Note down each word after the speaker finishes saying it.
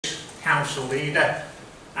council leader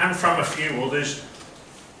and from a few others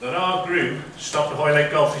that our group, Stop the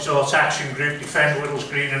Hoylake Golf Resorts Action Group, Defend Wirral's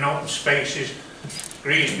Green and Open Spaces,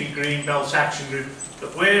 Greasby Greenbelt Action Group,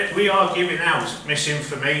 that we are giving out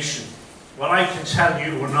misinformation. Well, I can tell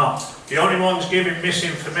you we're not. The only ones giving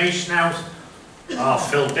misinformation out are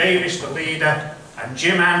Phil Davis, the leader, and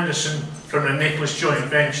Jim Anderson from the Nicholas Joint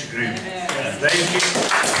Venture Group.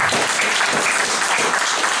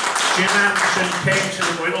 Jim Anderson came to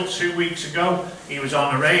the Wirral 2 weeks ago. He was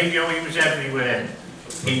on the radio, he was everywhere.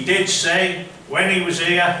 He did say, when he was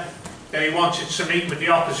here, that he wanted to meet with the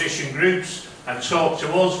opposition groups and talk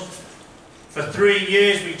to us. For 3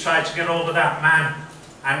 years we tried to get hold of that man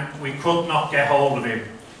and we could not get hold of him.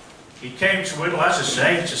 He came to Wirral, as I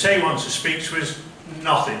say, to say he wants to speak to us,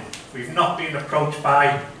 nothing. We've not been approached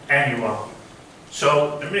by anyone.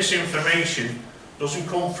 So the misinformation doesn't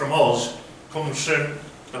come from us, it comes from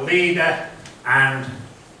the leader and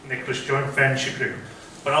Nicholas Joint Venture Group.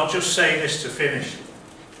 But I'll just say this to finish.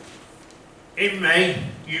 In May,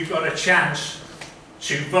 you've got a chance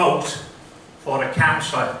to vote for a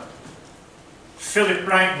councillor. Philip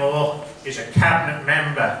Brightmore is a cabinet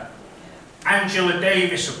member. Angela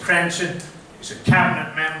Davis of Prenton is a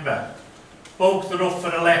cabinet member. Both are up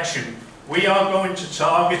for election. We are going to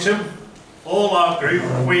target them. All our group,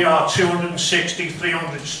 we are 260,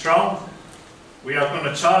 300 strong. We are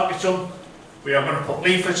going to target them. We are going to put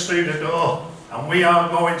leaflets through the door, and we are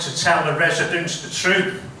going to tell the residents the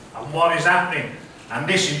truth and what is happening. And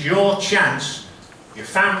this is your chance, your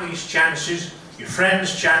family's chances, your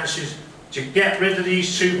friends' chances, to get rid of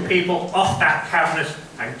these two people off that cabinet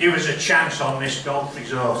and give us a chance on this golf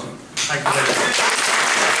resort. Thank you very much.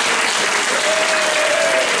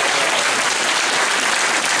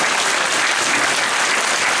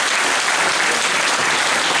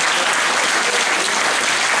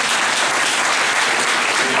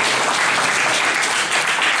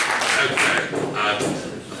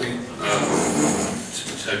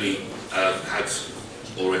 Tony had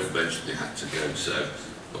already mentioned they had to go, so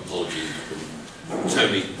apologies from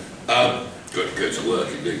Tony. Got to go to work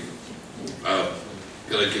indeed.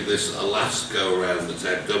 Going to give this a last go around the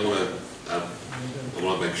table. I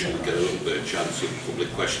want to make sure we get a little bit of chance of public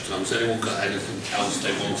question time. Has anyone got anything else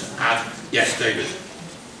they want to add? Yes, David.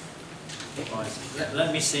 Right.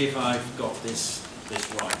 Let me see if I've got this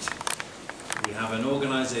right. We have an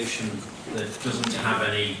organisation that doesn't have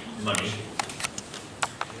any money,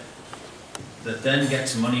 that then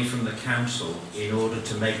gets money from the council in order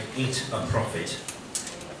to make it a profit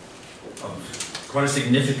of quite a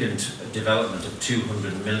significant development of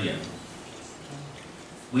 200 million.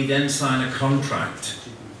 We then sign a contract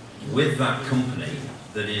with that company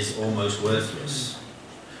that is almost worthless,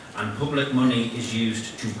 and public money is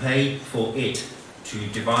used to pay for it, to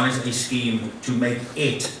devise a scheme to make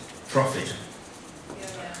it profit.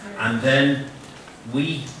 And then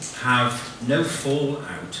we have no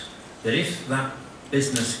fallout that if that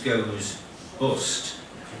business goes bust,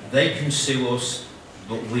 they can sue us,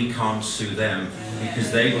 but we can't sue them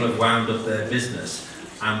because they will have wound up their business,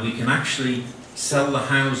 and we can actually sell the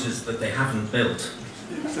houses that they haven't built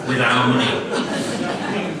with our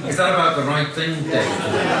money. Is that about the right thing, Dave?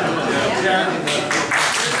 Yeah.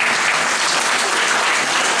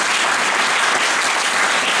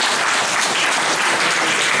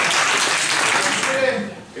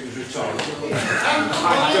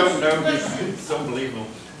 I don't know, it's unbelievable.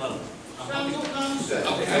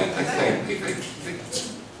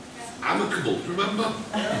 Amicable, remember?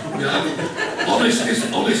 Yeah.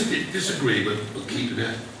 Honest disagreement, but keeping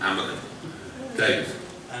it amicable. David?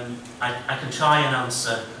 I can try and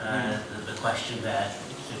answer the question there.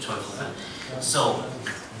 So,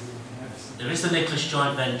 there is the Nicholas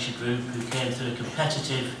Joint Venture Group who came through a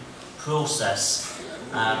competitive process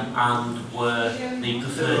and were the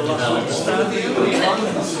preferred developers.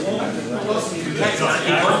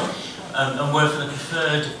 And were the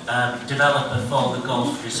preferred developer for the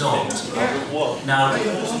golf resort. Now,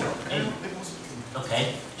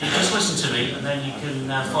 okay, just listen to me and then you can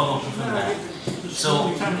follow up from there.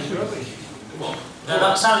 So,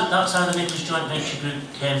 that's how the Nicholas Joint Venture Group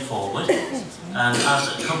came forward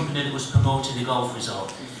as a company that was promoting the golf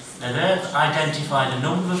resort. Now, they've identified a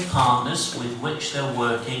number of partners with which they're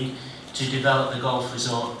working to develop the golf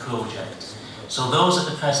resort project. So those at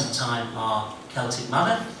the present time are Celtic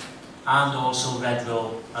Manor and also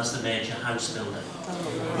Redrow as the major house builder.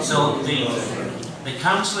 So the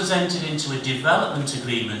council has entered into a development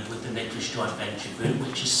agreement with the Nicholas Joint Venture Group,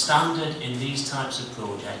 which is standard in these types of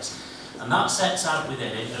projects, and that sets out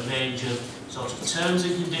within it a range of sort of terms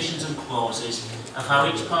and conditions and clauses of how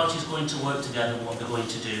each party is going to work together and what they're going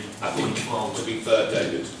to do going forward. To be fair,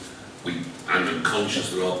 David, and I'm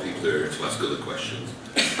conscious there are people here to ask other questions.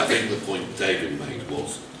 I think the point David made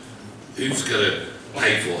was, who's going to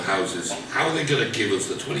pay for houses? How are they going to give us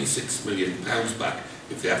the £26 million back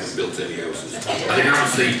if they haven't built any houses? I think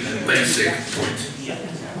that's the basic point.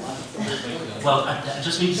 Well, I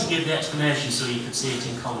just need to give the explanation so you can see it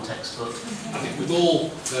in context, but... I think we've all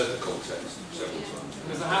heard the context several times.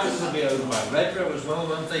 Because the houses will be owned by Redrow as well,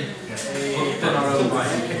 won't they? But are owned by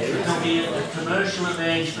there'll be a commercial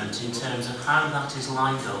arrangement in terms of how that is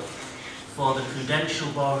lined up for the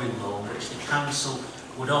prudential borrowing loan which the council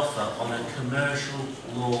would offer on a commercial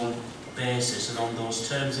loan basis and on those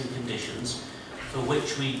terms and conditions, for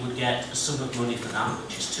which we would get a sum of money for that,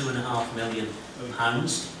 which is £2.5 million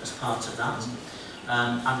as part of that,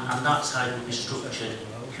 and that's how it would be structured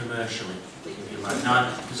commercially, if you like. Now,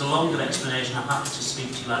 there's a longer explanation. I'm happy to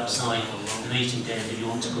speak to you outside the meeting, David, if you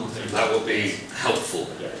want to go through that. That will be helpful.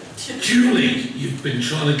 Julie, you've been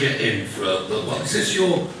trying to get in for what? Is this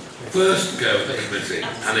your first go at the committee?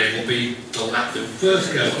 And it will be the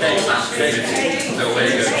first go at the last committee. So where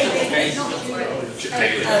you go?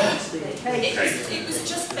 It was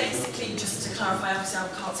just basically just to clarify, obviously I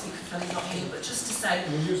can't speak for Helen, not here, but just to say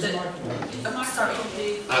that, sorry.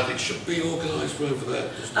 I think it should be organised over there.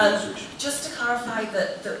 Just to clarify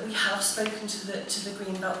that we have spoken to the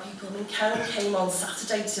Greenbelt people. I mean, Karen came on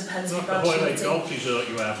Saturday to Pensby branch meeting. Not the Hoylake golf resort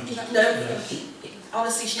you haven't. No,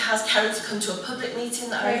 honestly, she has. Karen's come to a public meeting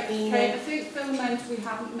that I've been in. I think Phil meant we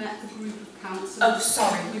haven't met the group of councillors. Oh,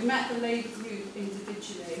 sorry. We've met the Labour group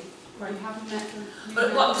individually. We haven't met them.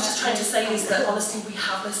 But what I was just trying to say is that honestly we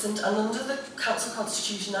have listened, and under the council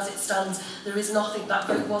constitution as it stands, there is nothing, that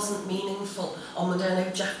vote wasn't meaningful on Monday. I know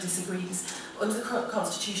Jeff disagrees. Under the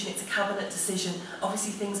constitution it's a cabinet decision.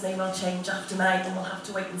 Obviously things may well change after May and we'll have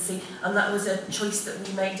to wait and see, and that was a choice that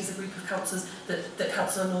we made as a group of councillors that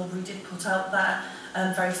Councillor Norbury did put out there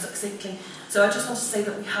very succinctly. So I just want to say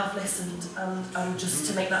that we have listened, and just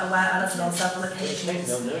to make that aware, and as on several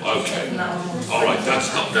occasions. Okay. All right, that's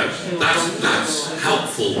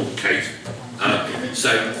helpful, Kate.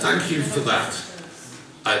 So thank you for that.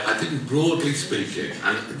 I think broadly speaking,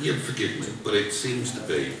 and you forgive me, but it seems to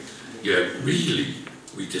be, really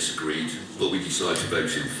we disagreed, but we decided to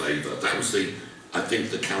vote in favour. That was I think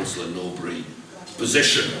the Councillor Norbury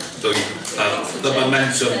position, the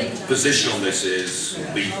momentum position on this is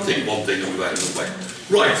we think one thing and we vote another way.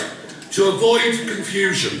 Right, to avoid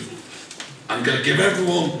confusion, I'm going to give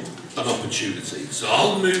everyone an opportunity. So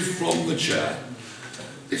I'll move from the chair.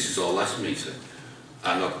 This is our last meeting,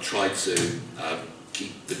 and I've tried to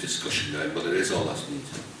keep the discussion going, but it is our last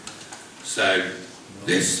meeting. So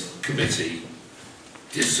this committee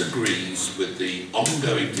disagrees with the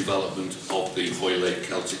ongoing development of the Hoylake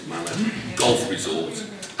Celtic Manor golf resort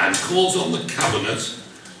and calls on the Cabinet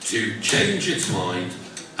to change its mind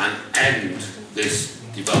and end this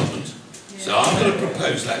development. So I'm going to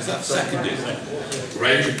propose that. Is that seconded? A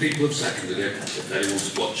range of people have seconded it, if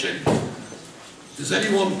anyone's watching. Does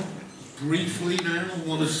anyone briefly now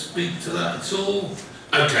want to speak to that at all?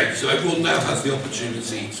 Okay, so everyone now has the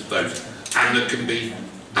opportunity to vote, and there can be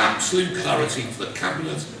absolute clarity for the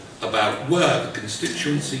Cabinet about where the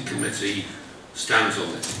Constituency Committee stands on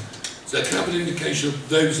it. So can I have an indication of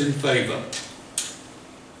those in favour?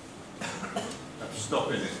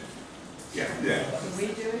 Stopping it. Yeah. Can we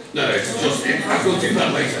do it? No, it's just, we'll do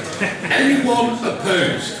that later. Anyone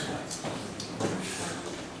opposed?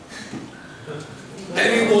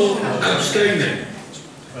 Anyone abstaining?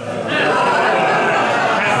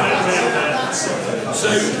 So,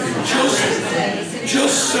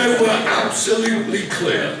 just so we're absolutely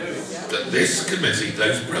clear that this committee,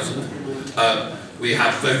 those present, we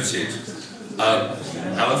have voted,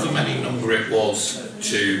 however many number it was,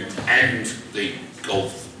 to end the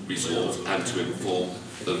golf resort and to inform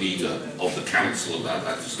the leader of the council about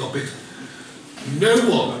that, to stop it. No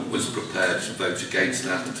one was prepared to vote against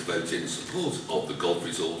that and to vote in support of the golf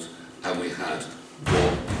resort, and we had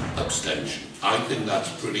one abstention. I think that's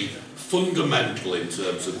pretty fundamental in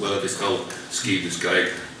terms of where this whole scheme is going,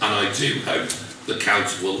 and I do hope the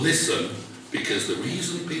council will listen, because the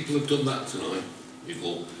reason people have done that tonight, we've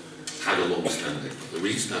all had a long standing, but the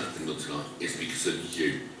reason that's been done tonight is because of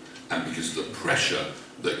you, and because of the pressure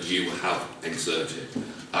that you have exerted.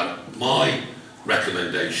 And my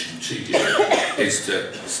recommendation to you is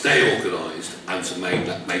to stay organised and to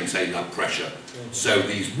maintain that pressure, so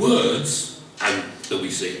these words that we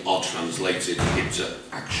see are translated into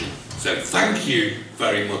action. So thank you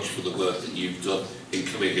very much for the work that you've done in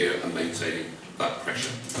coming here and maintaining that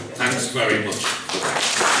pressure. Thanks very much for that.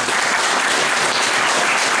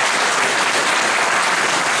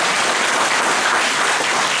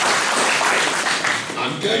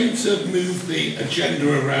 I'm going to move the agenda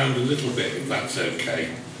around a little bit, if that's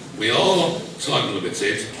okay. We are time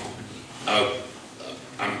limited. Are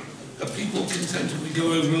people content if we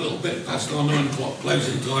go over a little bit past our 9 o'clock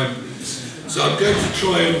closing time? So I'm going to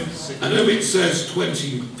try and, I know it says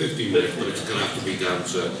 15 minutes, but it's going to have to be down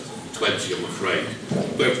to 20, I'm afraid.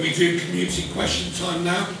 But if we do community question time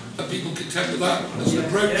now, are people content with that as an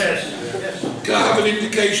approach? Yes. Can I have an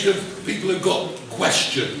indication of people who've got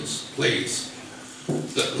questions, please?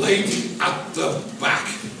 That lady at the back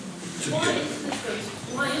to begin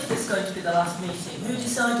with. Why is this going to be the last meeting? Who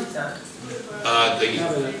decided that? The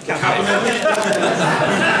cabinet.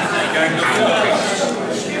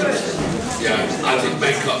 Yeah, I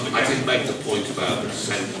did make the point about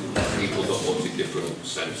people that wanted different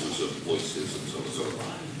senses of voices and so on and so on.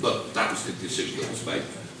 But that was the decision that was made.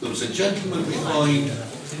 There was a gentleman behind,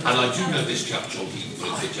 and I do know this chap, John Heaton,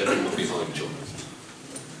 but it's the gentleman behind John.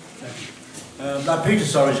 I'm Peter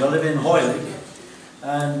Surridge, I live in Hoylake,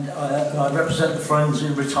 and I represent the Friends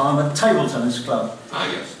in Retirement Table Tennis Club,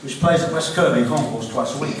 which plays at West Kirby Concourse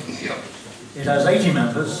twice a week. It has 80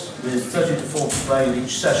 members, with 30 to 40 playing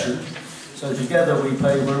each session, so together we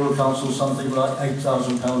pay Wirral Council something like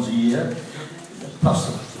 £8,000 a year, plus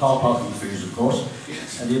the car parking fees, of course.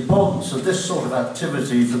 And the importance of this sort of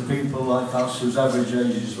activity for people like us, whose average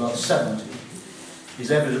age is about 70,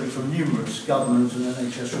 is evident from numerous government and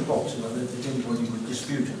NHS reports, and I don't think anybody would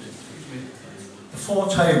dispute it. The 4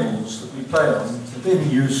 tables that we play on have been in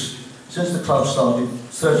use since the club started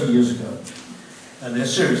 30 years ago, and they're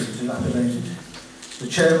seriously dilapidated. The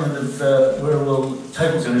chairman of Wirral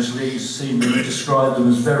Table Tennis Leagues seemed to describe them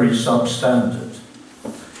as very substandard.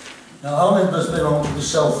 Now, our members belong to the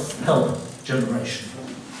self-help generation.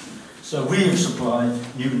 So we have supplied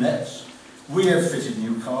new nets, we have fitted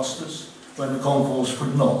new casters, when the concourse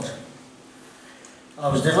could not. I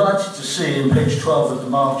was delighted to see in page 12 of the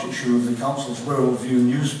March issue of the Council's Wirral View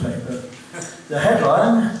newspaper, the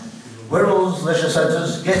headline, Wirral's leisure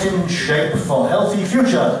centres get in shape for healthy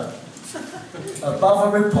future,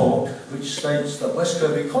 above a report which states that West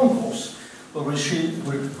Kirby Concourse will receive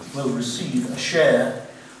a share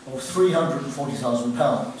of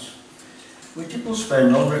 £340,000, which it will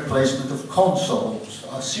spend on replacement of consoles.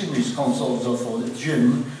 I assume these consoles are for the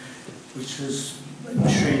gym, which is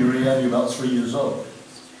machinery only about 3 years old.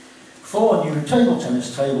 4 new table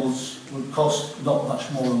tennis tables would cost not much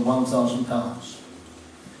more than £1,000.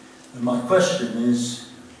 And my question is,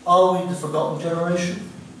 are we the forgotten generation?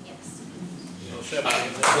 Yes.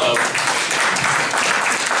 Well,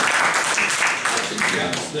 I think the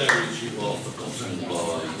answer there is you are forgotten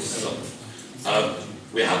by some.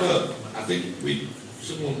 We have I think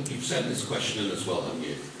you've sent this question in as well, haven't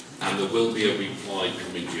you? And there will be a reply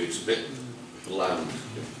coming to you. It's a bit bland,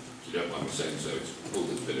 if you don't mind me saying so. It's,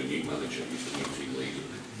 there's been a new manager, he's the new team leader,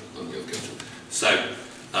 and he'll get to it. So,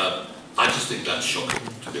 I just think that's shocking,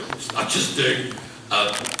 to be honest. I just do.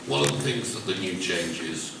 One of the things that the new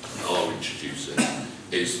changes are introducing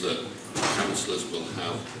is that councillors will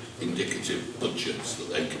have indicative budgets that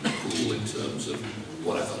they can pool in terms of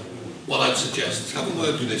whatever. What I'd suggest is have a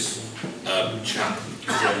word with this chap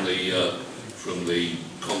from the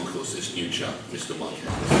concourse, this new chap, Mr. Mike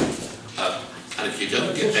Henderson. And if you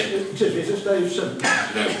don't get any... Is this Dave Sim?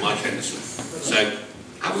 No, Mike Henderson. So,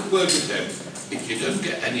 have a word with him. If you don't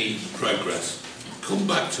get any progress, come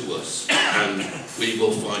back to us and we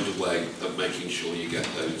will find a way of making sure you get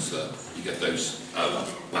those table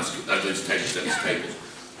tennis tables.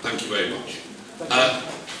 Thank you very much.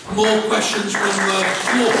 More questions from the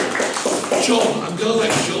floor. John, I'm going to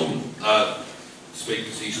let John speak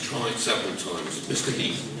because he's tried several times. Mr.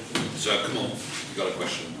 Heath, so come on, you've got a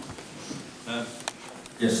question.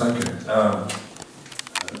 Yes, thank you.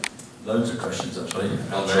 Loads of questions actually.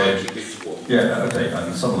 I'll try to keep it to one. Yeah, okay,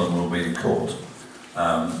 and some of them will be in court.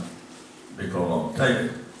 Before long.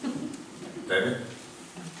 David?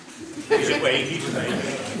 He's away.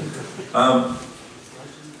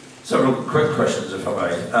 Several quick questions, if I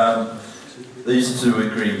may. These two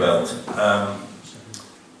with Greenbelt.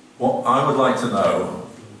 What I would like to know,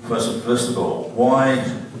 first of all, why,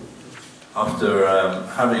 after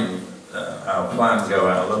having our plan go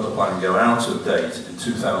out, a local plan go out of date in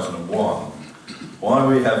 2001, why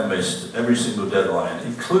we have missed every single deadline,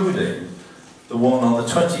 including the one on the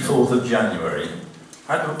 24th of January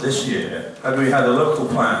this year, had we had a local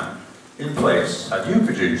plan in place, had you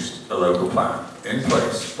produced a local plan in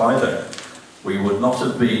place by then, we would not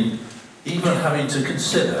have been even having to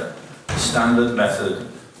consider the standard method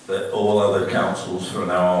that all other councils from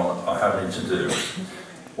now on are having to do.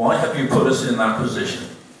 Why have you put us in that position?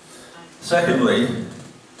 Secondly,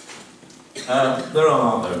 there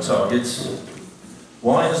are no targets.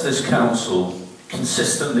 why has this council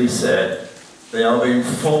consistently said they are being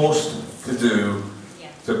forced to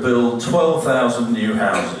build 12,000 new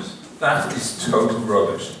houses? That is total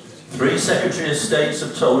rubbish. 3 Secretary of States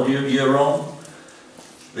have told you you're wrong.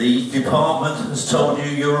 The department has told you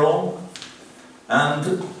you're wrong.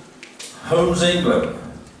 And Homes England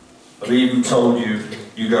have even told you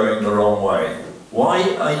you're going the wrong way. Why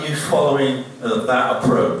are you following that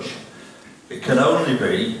approach? It can only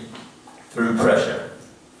be through pressure.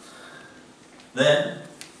 Then,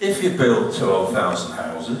 if you build 12,000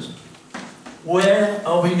 houses, where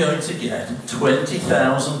are we going to get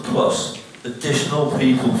 20,000 plus additional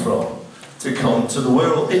people from to come to the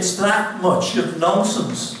Wirral? It's that much of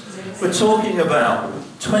nonsense. We're talking about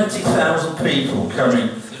 20,000 people coming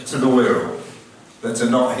to the Wirral that are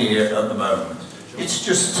not here at the moment. It's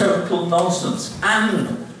just total nonsense.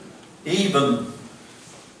 And even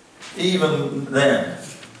then,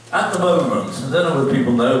 at the moment, I don't know whether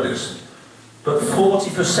people know this, but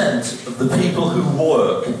 40% of the people who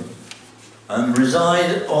work and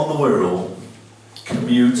reside on the Wirral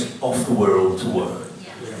commute off the Wirral to work.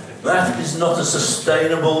 That is not a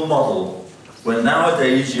sustainable model when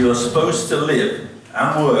nowadays you are supposed to live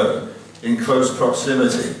and work in close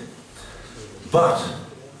proximity. But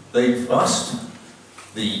they've asked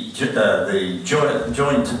the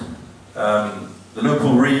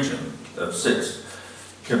local region of 6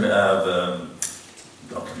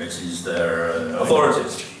 committees, their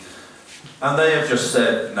authorities, and they have just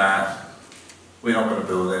said, nah, we're not going to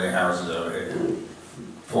build any houses over here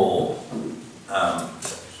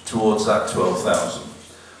towards that 12,000.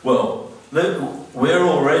 Well, look, we're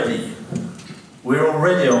already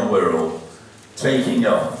on Wirral taking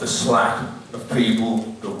up the slack of people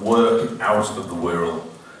that work out of the Wirral.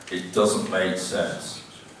 It doesn't make sense.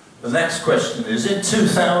 The next question is, in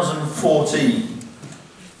 2014,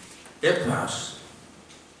 IPAS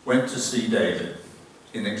went to see David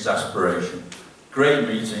in exasperation. Great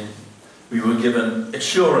meeting. We were given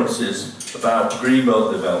assurances about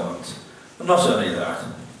Greenbelt development. And not only that,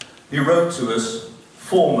 he wrote to us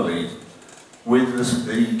formally with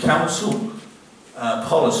the council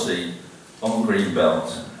policy on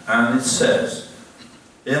Greenbelt. And it says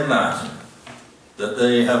in that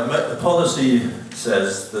they have met, the policy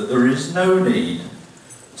says that there is no need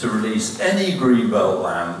to release any Greenbelt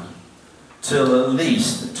land till at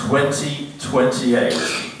least 2028.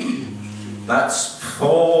 That's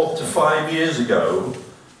 4 to 5 years ago.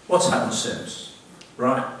 What's happened since?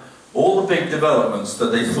 Right? All the big developments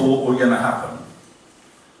that they thought were going to happen,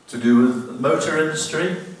 to do with the motor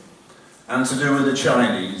industry and to do with the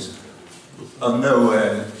Chinese, are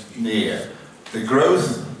nowhere near. The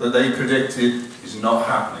growth that they predicted is not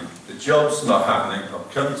happening. The jobs are not happening. I'm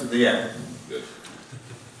coming to the end. Good.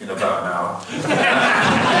 In about an hour.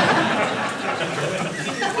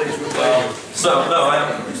 So, no, I am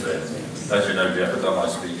coming to the end. As you know, Jeff, I've done my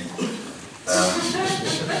speaking.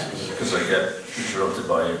 Because I get interrupted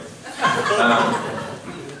by you.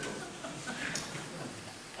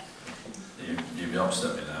 You've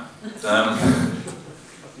upset me now.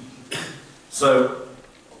 So,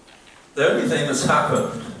 the only thing that's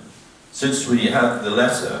happened since we had the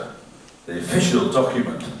letter, the official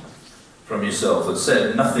document from yourself that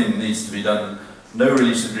said nothing needs to be done, no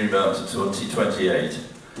release of Greenbelt until 2028,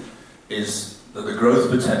 is that the growth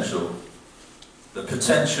potential, the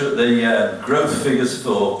growth figures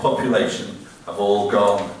for population have all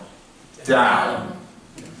gone down.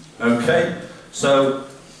 Okay? So,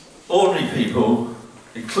 ordinary people,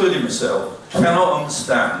 including myself, cannot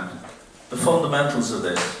understand the fundamentals of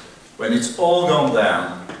this when it's all gone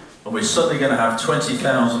down and we're suddenly going to have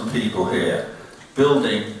 20,000 people here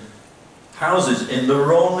building houses in the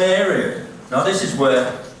wrong area. Now this is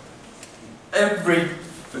where everybody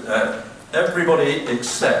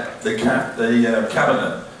except the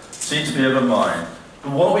cabinet seems to be of a mind.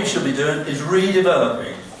 And what we should be doing is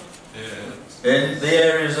redeveloping in the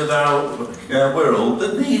areas of our Wirral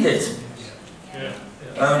that need it.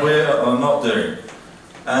 And we are not doing.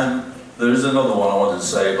 And there is another one I wanted to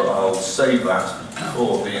say, but I'll save that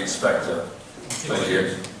for the inspector. Thank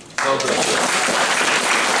you. Well done.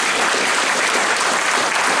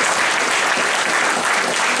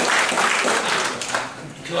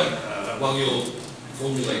 Can I, while you're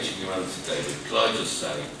formulating your answer, David, can I just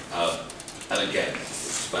say, and again,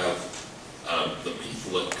 it's about the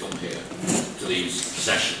people that come here to these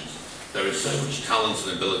sessions. There is so much talent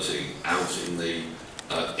and ability out in the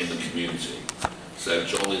community. So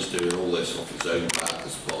John is doing all this off his own back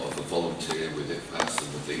as part of a volunteer with IPAS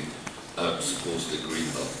and with the supports of the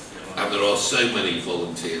Greenbelt. And there are so many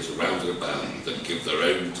volunteers around and about that give their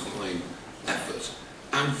own time, effort,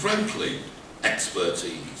 and frankly,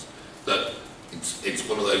 expertise, that it's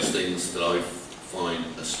one of those things that I find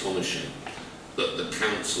astonishing, that the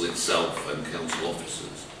council itself and council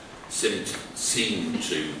officers seem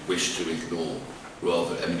to wish to ignore,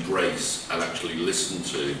 rather embrace and actually listen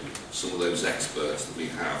to some of those experts that we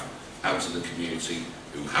have out in the community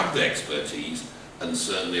who have the expertise and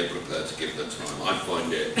certainly are prepared to give their time. I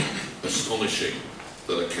find it astonishing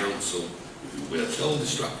that a council who we are told is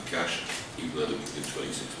strapped for cash, even though they're giving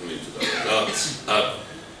 26 million to that,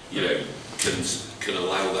 you know, can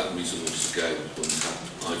allow that resource to go.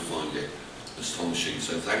 I find it astonishing.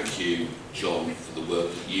 So thank you, John, for the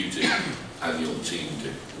work that you do and your team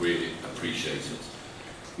do. Really appreciate it.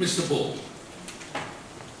 Mr. Ball.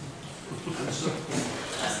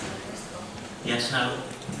 Yes, now,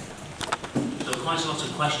 there were quite a lot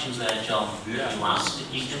of questions there, John, that you asked.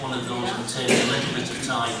 Each one of those will take a little bit of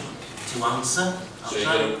time to answer.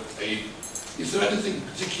 Is there anything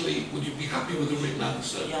particularly, would you be happy with a written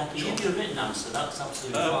answer? Yeah, I can give you a written answer, that's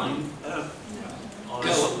absolutely fine.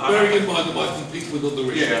 Bearing in mind there might be people with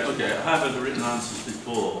other issues. Yeah, okay, I have had the written answers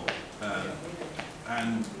before,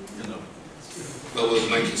 and, you know... Well, we'll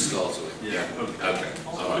make a start of it. Yeah, okay.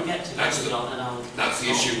 All right. That's the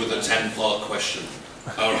issue with a 10-part question.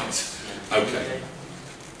 All right. Okay.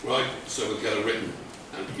 Right, so we'll get a written,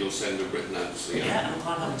 and you'll send a written answer. Yeah, I'm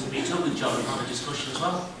quite happy to meet up with John and have a discussion as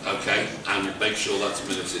well. Okay, and make sure that's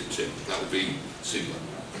minuted too. That would be super.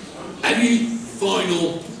 Any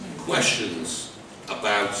final questions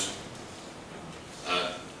about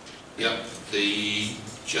the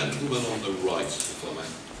gentleman on the right, if I may?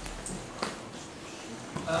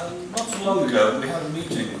 Not so long ago, we had a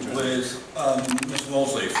meeting with Mr.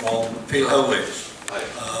 Mosley from Peel Holdings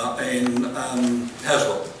in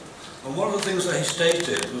Heswell. And one of the things that he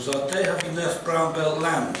stated was that they have enough brown belt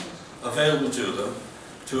land available to them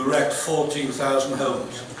to erect 14,000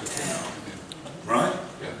 homes. Right?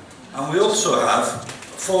 Yeah. And we also have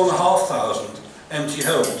 4,500 empty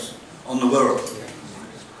homes on the Wirral.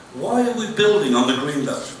 Why are we building on the green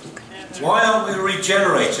belt? Why aren't we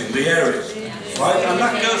regenerating the areas? Right? And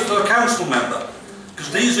that goes to the council member,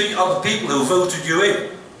 because these are the people who voted you in.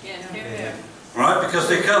 Right? Because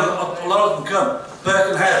they come, a lot of them come.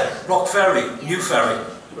 Birkenhead, Rock Ferry, New Ferry.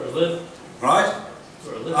 Right?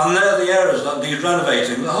 And they're the areas that need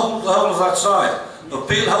renovating. The whole of that side. But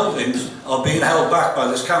Peel Holdings are being held back by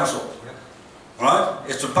this council. Right?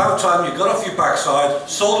 It's about time you got off your backside,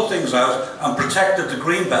 sorted things out, and protected the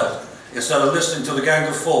green belt, instead of listening to the Gang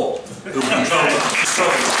of Four who control it.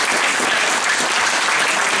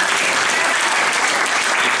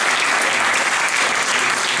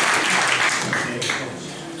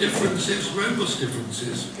 Differences, robust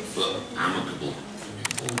differences, but amicable.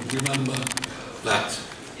 Remember that.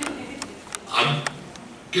 I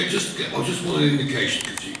just want an indication,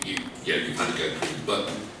 because you've had to go through. But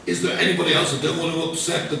is there anybody else? I don't want to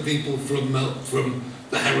upset the people from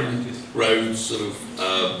the Heron Road sort of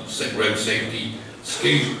road safety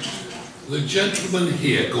scheme. The gentleman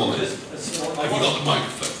here, go on. Have you got the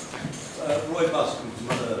microphone? Roy Buscombe from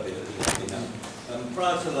Irby, and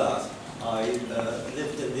prior to that, I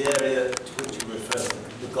lived in the area to which you refer to,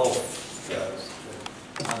 the golf goes.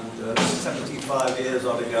 And 75 years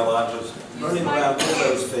odd ago, I was running around all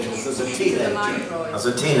those things as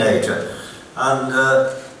a teenager. And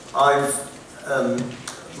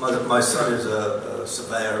my son is a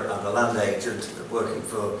surveyor and a land agent working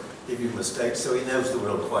for Hughes Estate, so he knows the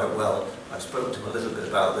Wirral quite well. I've spoken to him a little bit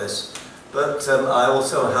about this. But I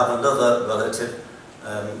also have another relative,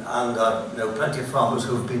 and I know plenty of farmers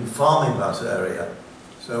who have been farming that area.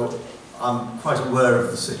 So I'm quite aware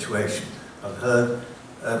of the situation. I've heard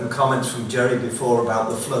comments from Gerry before about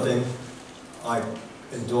the flooding. I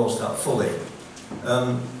endorse that fully.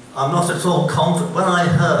 I'm not at all confident. When I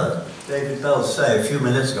heard David Bell say a few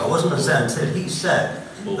minutes ago, I wasn't going to say until he said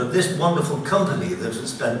that this wonderful company that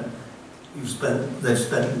they've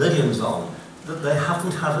spent millions on, that they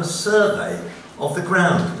haven't had a survey of the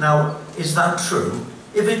ground. Now, is that true?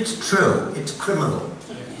 If it's true, it's criminal.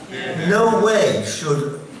 No way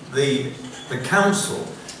should the council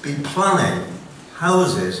be planning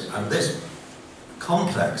houses and this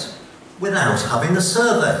complex without having a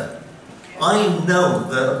survey. I know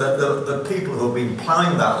the people who have been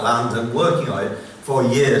ploughing that land and working on it for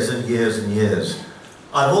years and years and years.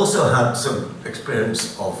 I've also had some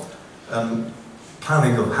experience of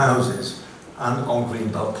planning of houses and on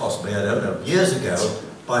Greenbelt possibly, I don't know, years ago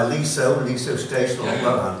by Liso Station on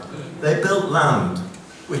Welland. They built land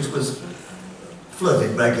which was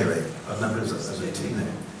flooded regularly, I remember as a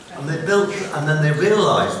teenager. And they built, and then they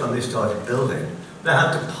realised when they started building, they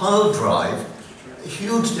had to pile drive a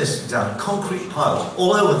huge distance down, concrete piles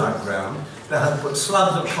all over that ground, They had put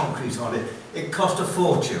slabs of concrete on it. It cost a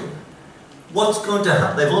fortune. What's going to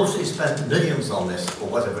happen? They've obviously spent millions on this, or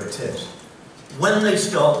whatever it is. When they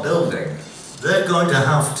start building, they're going to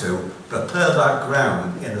have to prepare that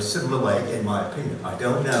ground in a similar way, in my opinion. I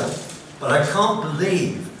don't know. But I can't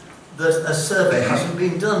believe that a survey hasn't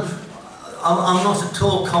been done. I'm not at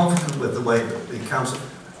all confident with the way that the council,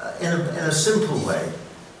 in a simple way,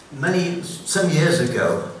 some years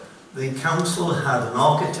ago, the council had an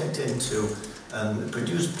architect in to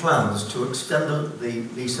produce plans to extend the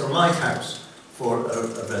Lisa Lighthouse for a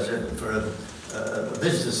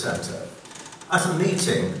visitor centre. At a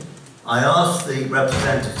meeting, I asked the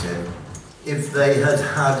representative if they had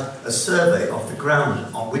had a survey of the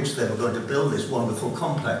ground on which they were going to build this wonderful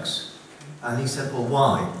complex. And he said, well,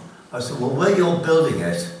 why? I said, well, where you're building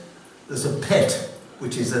it, there's a pit,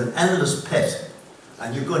 which is an endless pit,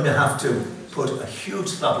 and you're going to have to put a huge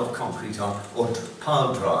slab of concrete on, or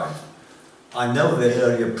pile drive. I know the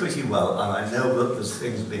area pretty well, and I know that there's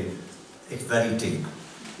things being, it's very deep.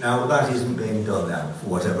 Now, that isn't being done now, for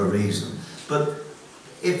whatever reason. But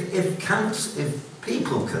if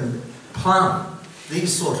people can plan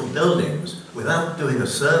these sort of buildings without doing a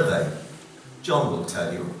survey, John will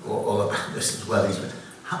tell you all about this as well.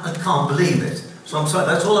 I can't believe it. So I'm sorry,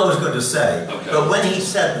 that's all I was going to say. Okay. But when he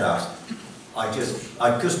said that, I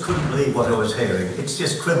just couldn't believe what I was hearing. It's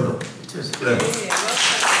just criminal. It is criminal.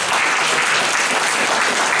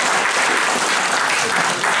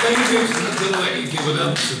 Can I give an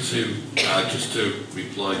answer to, just to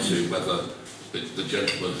reply to whether the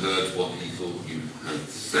gentleman heard what he thought you had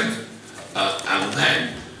said. And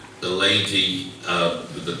then the lady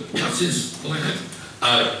with the glasses,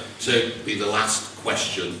 to be the last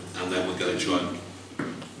question, and then we're going to try and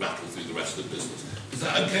rattle through the rest of the business. Is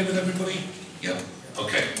that okay with everybody? Yeah.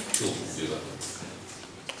 Okay, cool, we'll do that.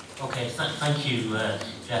 Okay, thank you,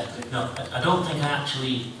 Jeff. No, I don't think I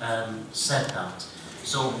actually said that.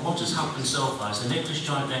 So what has happened so far is the Nicholas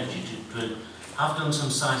Joint Venture Group have done some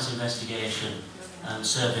site investigation and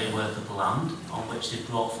survey work of the land on which they've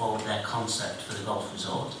brought forward their concept for the golf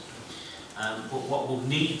resort. But what will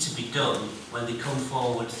need to be done when they come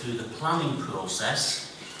forward through the planning process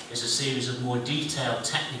is a series of more detailed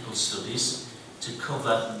technical studies to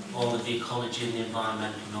cover all of the ecology and the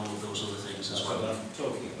environment and all of those other things as well. That's what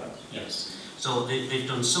I'm talking about. Yes. So they've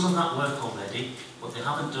done some of that work already, but they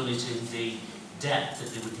haven't done it in the depth that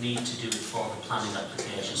they would need to do it for the planning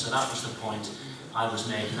application. So that was the point I was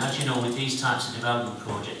making. As you know, with these types of development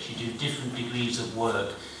projects, you do different degrees of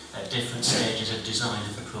work at different stages of design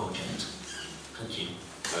of the project. Thank you.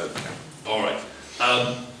 Okay. All right.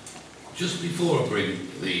 Just before I bring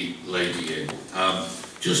the lady in,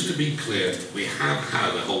 just to be clear, we have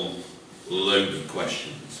had a whole load of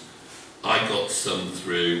questions. I got some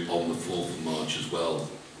through on the 4th of March as well.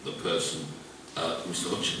 The person, Mr.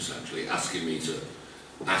 Hutchins actually, asking me to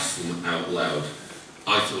ask them out loud.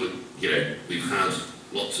 I thought, we've had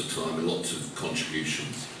lots of time and lots of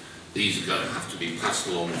contributions. These are going to have to be passed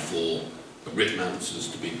along for written answers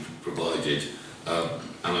to be provided, and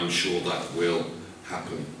I'm sure that will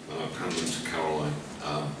happen. I've handed them to Caroline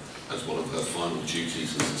as one of her final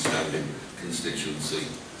duties as a standing constituency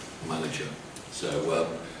manager.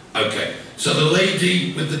 So, okay. So the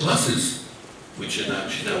lady with the glasses, which she's now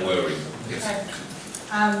wearing. Yes.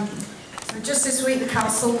 So just this week the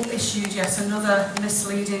council issued yet another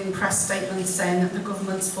misleading press statement saying that the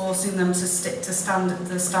government's forcing them to stick to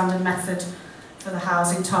the standard method for the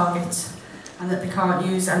housing target and that they can't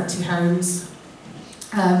use empty homes.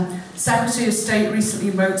 Secretary of State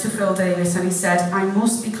recently wrote to Phil Davis and he said, "I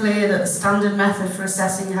must be clear that the standard method for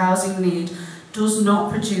assessing housing need does not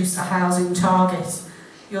produce a housing target.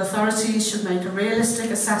 The authorities should make a realistic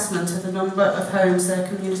assessment of the number of homes their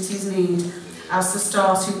communities need as the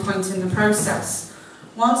starting point in the process.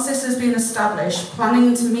 Once this has been established,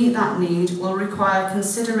 planning to meet that need will require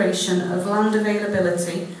consideration of land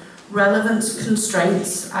availability, relevant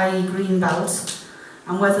constraints, i.e. green belt,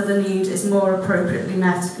 and whether the need is more appropriately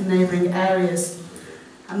met in neighbouring areas."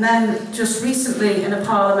 And then, just recently in a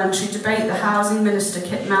parliamentary debate, the Housing Minister,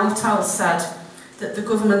 Kit Meltall, said that the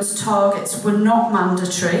government's targets were not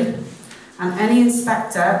mandatory and any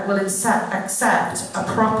inspector will accept a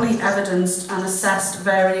properly evidenced and assessed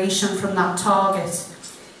variation from that target.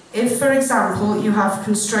 If, for example, you have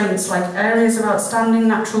constraints like areas of outstanding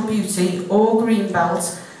natural beauty or green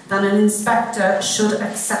belt, then an inspector should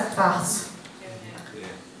accept that.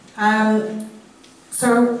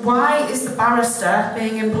 So why is the barrister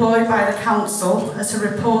being employed by the council at a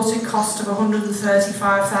reported cost of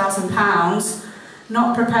 £135,000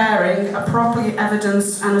 not preparing a properly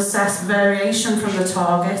evidenced and assessed variation from the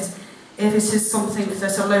target if it is something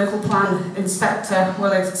that a local plan inspector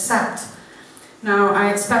will accept. Now,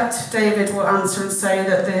 I expect David will answer and say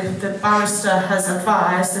that the barrister has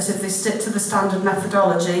advised that if they stick to the standard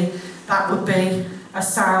methodology, that would be a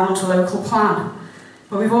sound local plan.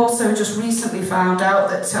 But we've also just recently found out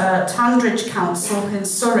that Tandridge Council in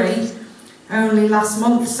Surrey only last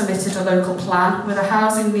month submitted a local plan with a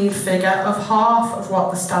housing need figure of half of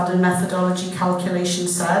what the standard methodology calculation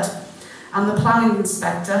said, and the planning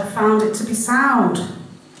inspector found it to be sound.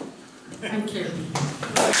 Thank you.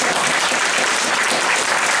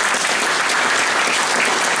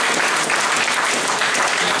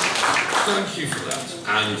 Thank you for that.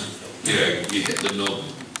 And, you know, you hit the knob.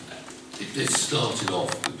 It started off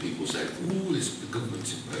with people saying, oh, it's the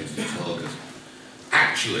government's imposed the target.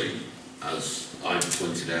 Actually, as I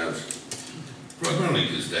pointed out, primarily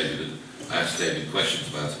because David I asked David questions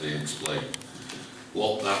about it and he explained,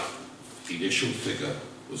 what that initial figure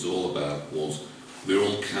was all about was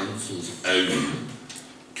Wirral Council's own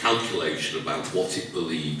calculation about what it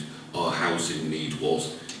believed our housing need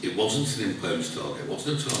was. It wasn't an imposed target, it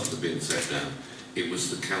wasn't a target being set down, it was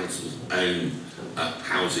the council's own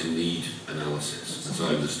housing need analysis, as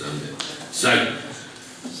I understand it. So,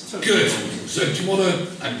 good. So do you want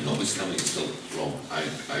to, and notwithstanding it's still wrong, I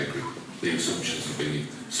agree, the assumptions have been.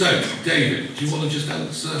 So, David, do you want to just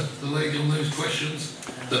answer the lady on those questions?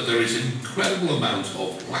 That there is an incredible amount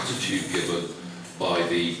of latitude given by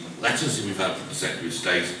the letters that we've had from the Secretary of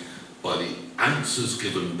State, by the answers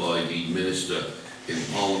given by the Minister in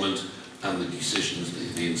Parliament, and the decisions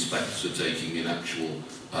that the inspectors are taking in actual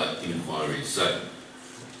inquiries. So,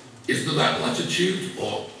 is there that latitude,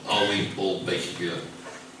 or are we all making it up?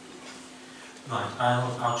 Right,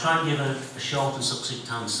 I'll try and give a short and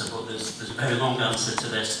succinct answer, but there's a very long answer to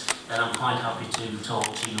this that I'm quite happy to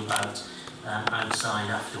talk to you about outside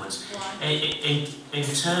afterwards.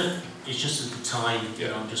 It's just at the time, you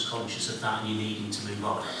know, I'm just conscious of that and you're needing to move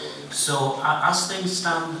on. So, as things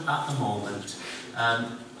stand at the moment,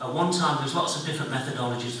 at one time there's lots of different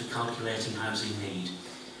methodologies for calculating housing need.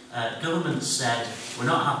 Government said, we're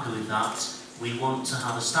not happy with that, we want to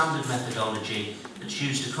have a standard methodology that's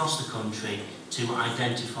used across the country to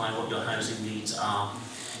identify what your housing needs are.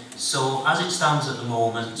 So, as it stands at the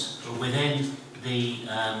moment, within the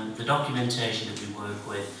documentation that we work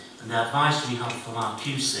with, and the advice we have from our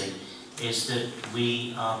QC is that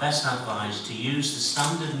we are best advised to use the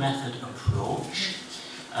standard method approach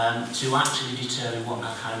to actually determine what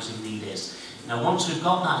that housing need is. Now, once we've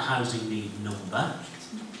got that housing need number,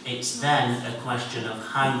 it's then a question of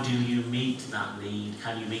how do you meet that need?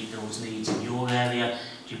 Can you meet those needs in your area?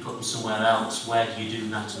 Do you put them somewhere else? Where do you do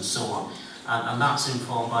that? And so on. And that's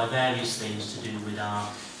informed by various things to do with our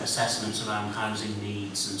assessments around housing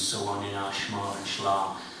needs and so on in our SHMAR and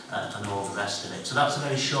SHLAR and all the rest of it. So that's a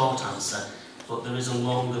very short answer, but there is a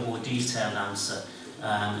longer, more detailed answer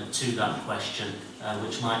to that question,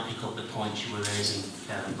 which might pick up the points you were raising,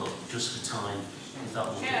 Karen, but just for time, if that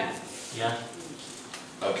will do. Yeah?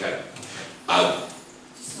 Okay.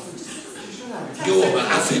 Go on, but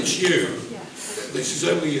as it's you, this is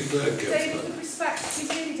only your third go. David, with respect, you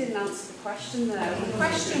really didn't answer the question there. The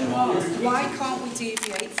question was, why can't we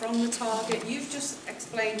deviate from the target? You've just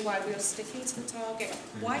explained why we are sticking to the target.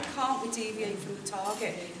 Why can't we deviate from the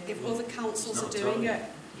target if other councils are doing it?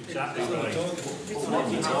 Exactly right.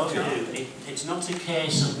 It's not a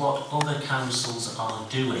case of what other councils are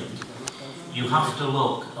doing. You have to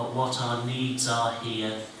look at what our needs are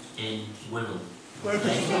here in Wirral.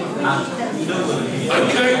 Okay.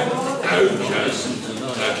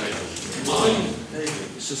 My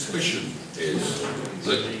suspicion is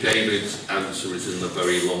that David's answer is in the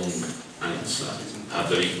very long answer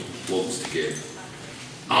that he wants to give.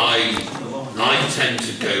 I tend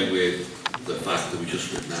to go with the fact that we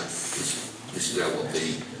just written out. This is out what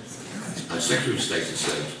the Secretary of State has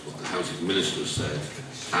said, what the Housing Minister has said,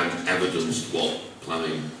 and evidenced what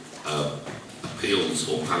planning appeals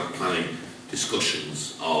or planning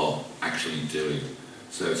discussions are actually doing.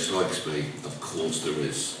 So it strikes me, of course there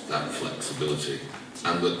is that flexibility,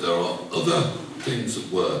 and that there are other things at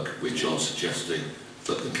work which are suggesting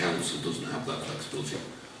that the council doesn't have that flexibility.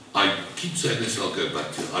 I keep saying this, I'll go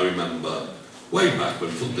back to it. I remember way back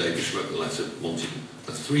when Phil Davis wrote the letter wanting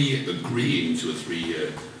agreeing to a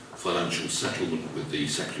 3-year financial settlement with the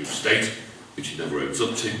Secretary of State, which he never owns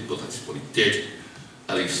up to, but that's what he did.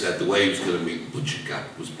 And he said the way he was going to meet the budget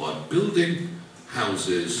gap was by building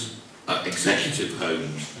houses, executive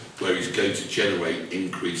homes, where he's going to generate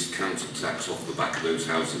increased council tax off the back of those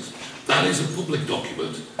houses. That is a public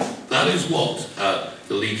document. That is what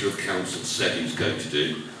the leader of council said he was going to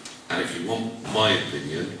do. And if you want my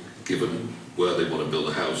opinion, given where they want to build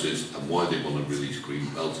the houses and why they want to release green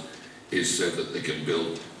belt is so that they can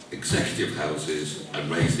build executive houses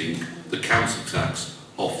and raising the council tax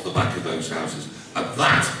off the back of those houses. And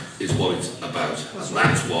that is what it's about. And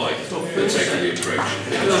that's why they're taking the approach.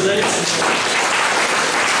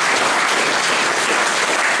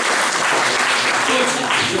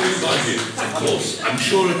 Of course, I'm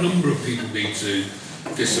sure a number of people need to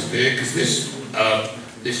disappear because this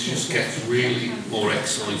just gets really more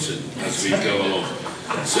exciting as we go along.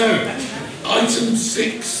 So, item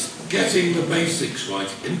 6, getting the basics right,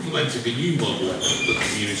 implementing a new model for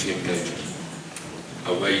community engagement.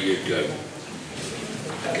 Away you go.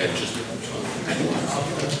 Again, just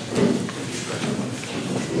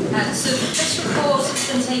so this report has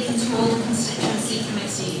been taken to all the constituency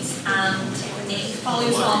committees and it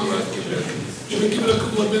follows on. Can we give it a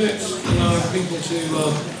couple of minutes and allow people to...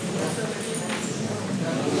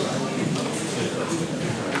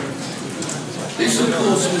 This, of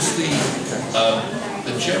course, was the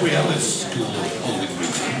Gerry Ellis School holding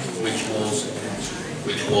meeting, which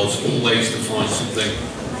was always to find something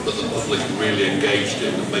that the public really engaged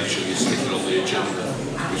in and make sure you stick it on the agenda,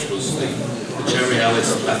 which was the Gerry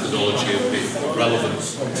Ellis methodology of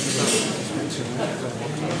relevance.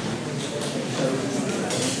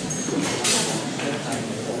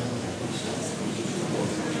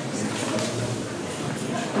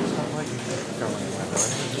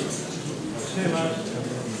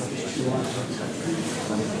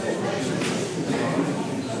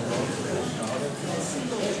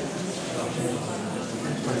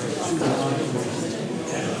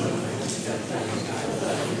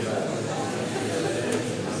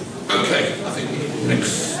 Okay, I think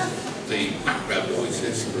the background noise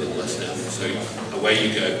is a little less now, so away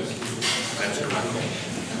you go. Let's crack on.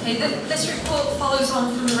 Okay, this report follows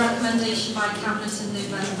on from the recommendation by Cabinet in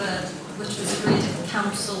November, which was agreed at the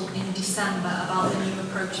Council in December about the new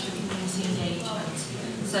approach for community engagement.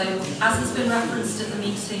 So, as has been referenced at the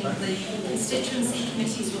meeting, the constituency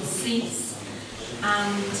committees will cease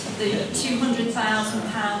and the £200,000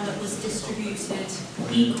 that was distributed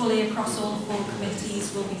equally across all 4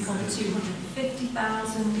 committees will become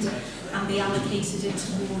 £250,000 and be allocated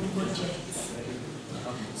into ward budgets.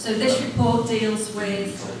 So this report deals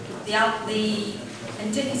with the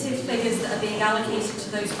indicative figures that are being allocated to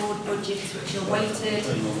those ward budgets which are weighted,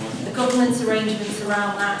 the government's arrangements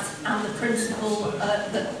around that, and the principle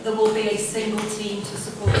that there will be a single team to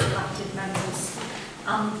support elected members.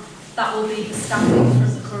 That will be the staffing from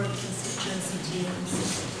the current constituency teams.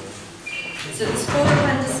 So there's 4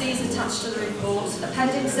 appendices attached to the report.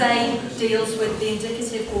 Appendix A deals with the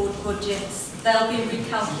indicative ward budgets. They'll be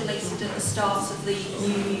recalculated at the start of the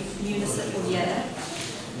new municipal year.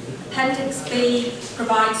 Appendix B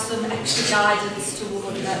provides some extra guidance to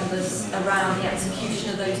ward members around the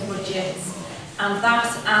execution of those budgets. And that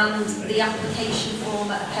and the application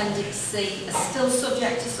form at Appendix C are still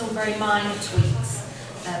subject to some very minor tweaks.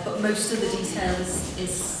 But most of the detail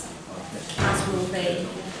is as will be.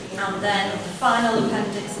 And then the final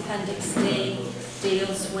appendix, Appendix D,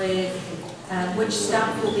 deals with which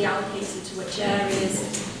staff will be allocated to which areas.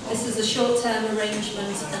 This is a short-term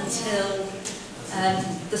arrangement until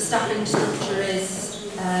the staffing structure is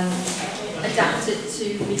adapted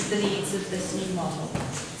to meet the needs of this new model.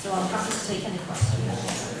 So I'm happy to take any questions.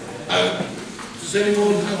 Does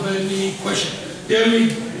anyone have any questions? The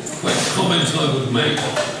only comment I would make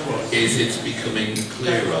is it's becoming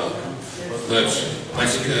clearer that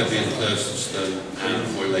West Kirby and Thurstonstone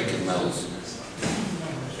and Hoylake and Mel's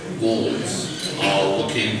wards are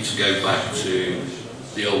looking to go back to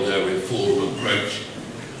the old area forum approach.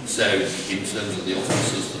 So in terms of the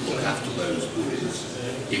officers that look after those wards,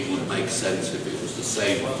 it would make sense if it was the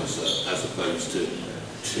same officer as opposed to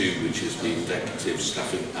 2, which is the executive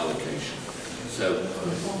staffing allocation. So,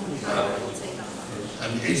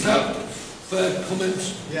 and is that fair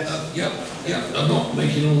comment? Yes. Yeah, I'm not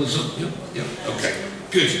making all this up. Yeah, okay,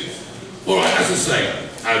 good. All right, as I say,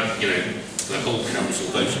 you know, the whole council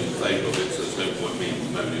voted in favour of it, so there's no point me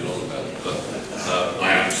moaning on about it, but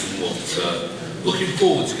I am somewhat looking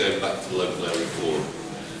forward to going back to the local area forum.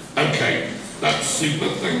 Okay, that's super,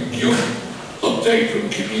 thank you. Update from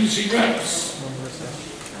community reps.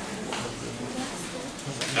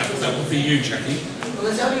 That would be you, Jacqui. Well,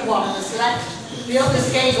 there's only one of us left. The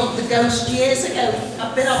others gave up the ghost years ago.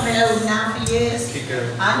 I've been on my own now for years.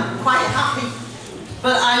 I'm quite happy.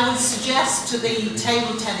 But I would suggest to the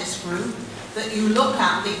table tennis group that you look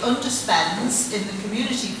at the underspends in the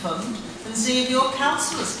community fund and see if your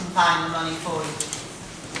councillors can find the money for you.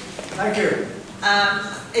 Thank you.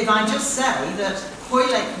 If I just say that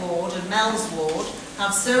Hoylake Ward and Mel's Ward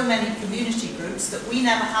have so many community groups that we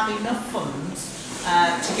never have enough funds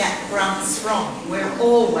to get grants from. We're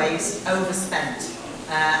always overspent,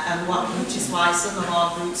 which is why some of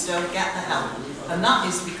our groups don't get the help. And that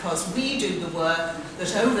is because we do the work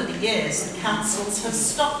that over the years the councils have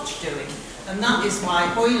stopped doing. And that is why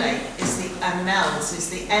Hoylake and Mells is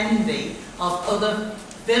the envy of other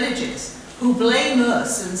villages who blame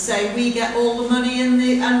us and say we get all the money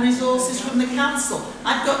and resources from the council.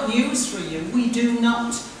 I've got news for you, we do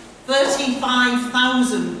not.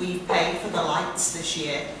 35,000 we've paid for the lights this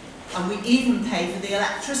year, and we even pay for the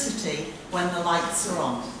electricity when the lights are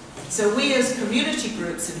on. So we as community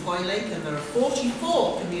groups in Hoylake, and there are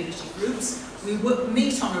 44 community groups, we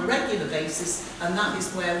meet on a regular basis, and that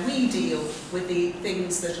is where we deal with the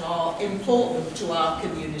things that are important to our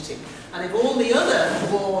community. And if all the other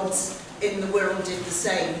wards in the Wirral did the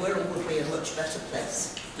same, Wirral would be a much better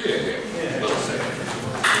place. Yeah. Well said.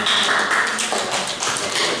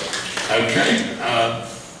 Okay,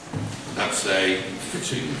 that's a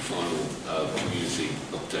fitting final community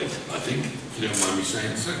update, I think, if you don't mind me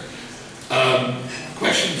saying so.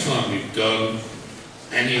 Question time we've done.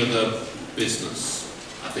 Any other business?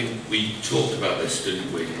 I think we talked about this,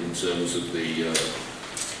 didn't we, in terms of the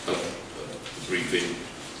briefing.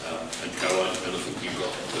 And Caroline, and I think you've got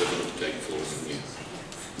a bit of an update for us, haven't you?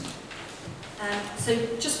 So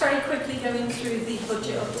just very quickly going through the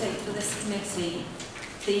budget update for this committee.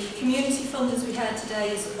 The community fund, as we heard today,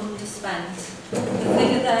 is underspent. The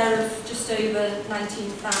figure there of just over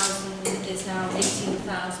 19,000 is now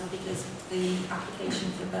 18,000 because the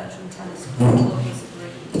application for Bertram Tennis Club is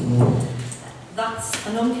agreed. That's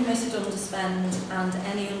an uncommitted underspend, and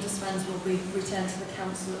any underspends will be returned to the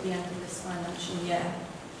council at the end of this financial year,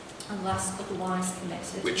 unless otherwise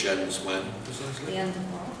committed. Which ends when, precisely? The end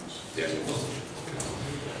of March. The end of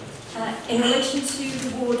March. In relation to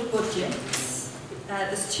the ward budgets,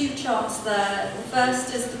 there's two charts there. The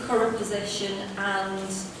first is the current position, and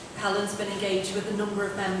Helen's been engaged with a number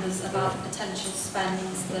of members about potential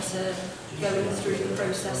spends that are going through the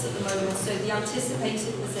process at the moment. So the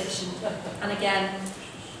anticipated position, and again,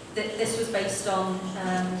 this was based on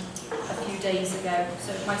a few days ago,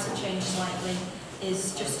 so it might have changed slightly,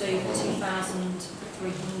 is just over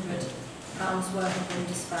 £2,300 worth of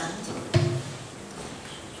underspend.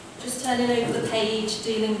 Just turning over the page,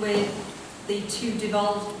 dealing with the two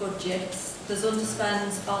devolved budgets, there's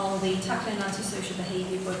underspends on the tackling antisocial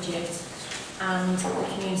behaviour budget and the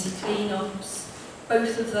community clean-ups.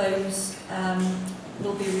 Both of those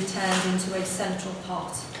will be returned into a central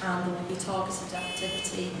pot, and there will be targeted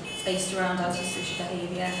activity based around antisocial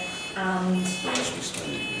behaviour and...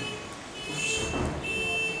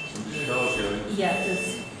 Yeah,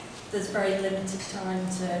 there's very limited time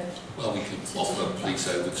to... Well, we can offer police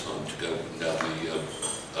overtime to go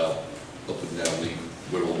up and down the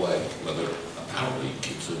Wirral Way, whether apparently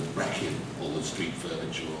kids are wrecking all the street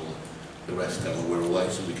furniture or the rest down the Wirral Way,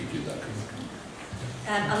 so we could do that.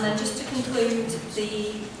 And then just to conclude,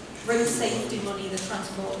 the road safety money, the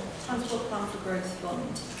Transport Plan for Growth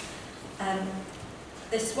Fund.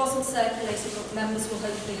 This wasn't circulated, but members will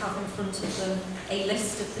hopefully have in front of them a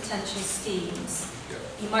list of potential schemes.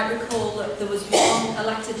 You might recall that there was one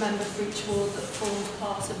elected member for each ward that formed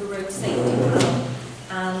part of a road safety plan,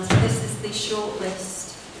 and this is the short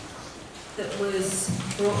list that was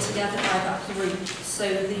brought together by that group. So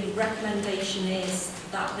the recommendation is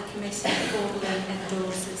that the committee formally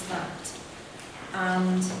endorses that,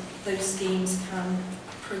 and those schemes can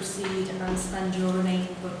proceed and spend your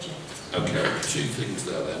remaining budget. Okay, two things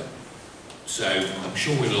there then. So I'm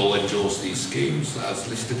sure we'll all endorse these schemes as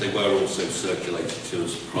listed. They were also circulated to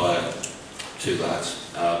us prior to that.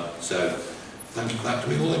 So thank you for that.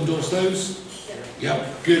 Do we all endorse those? Yeah,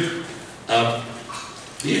 good. The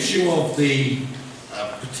issue of the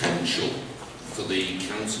potential for the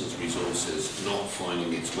council's resources not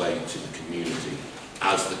finding its way to the community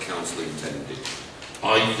as the council intended.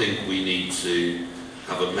 I think we need to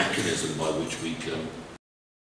have a mechanism by which we can